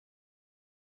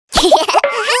Baby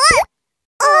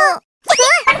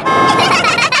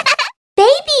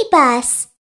bus.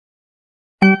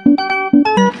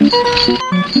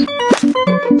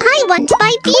 I want to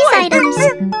buy these items.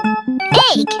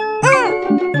 Egg.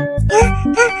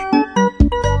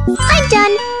 I'm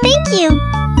done. Thank you.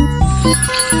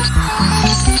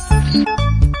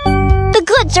 The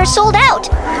goods are sold out.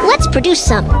 Let's produce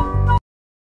some.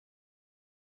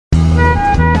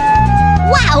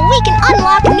 Wow, we can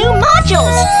unlock new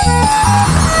modules.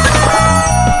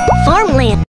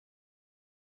 Farmland.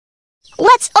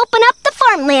 Let's open up the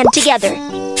farmland together.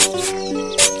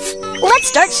 Let's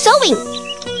start sowing.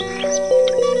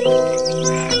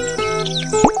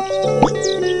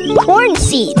 Corn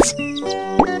seeds.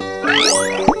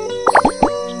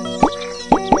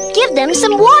 Give them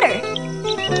some water.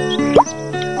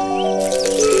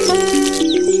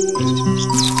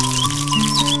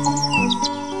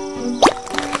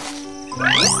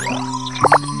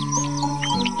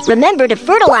 Remember to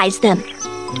fertilize them.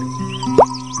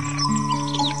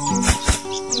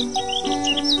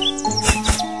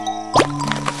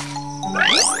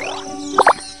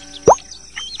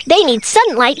 They need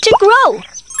sunlight to grow.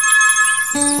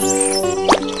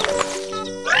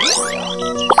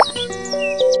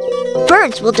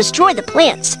 Birds will destroy the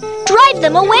plants. Drive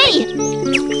them away.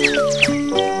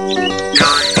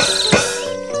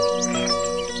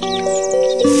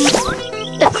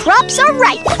 The crops are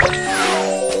ripe.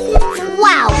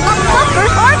 Wow, a bumper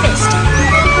harvest.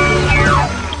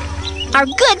 Our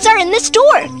goods are in the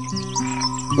store.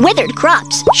 Withered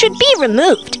crops should be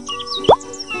removed.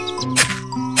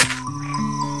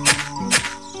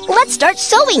 Let's start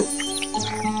sowing.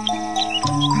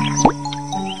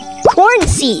 Corn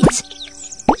seeds.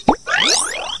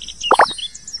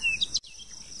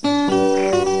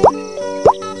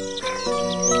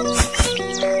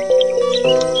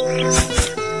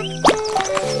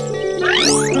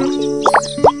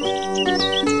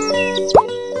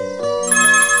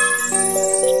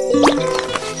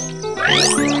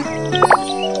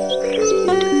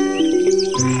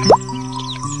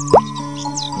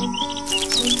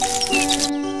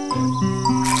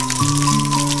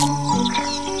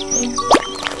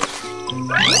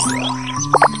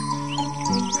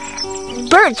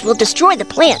 Birds will destroy the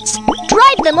plants.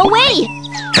 Drive them away!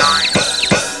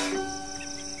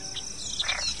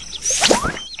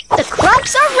 The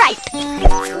crops are ripe.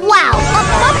 Wow, a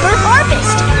bumper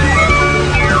harvest!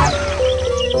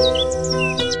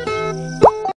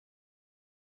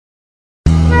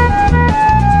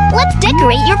 Let's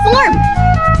decorate your farm.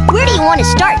 Where do you want to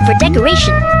start for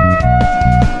decoration?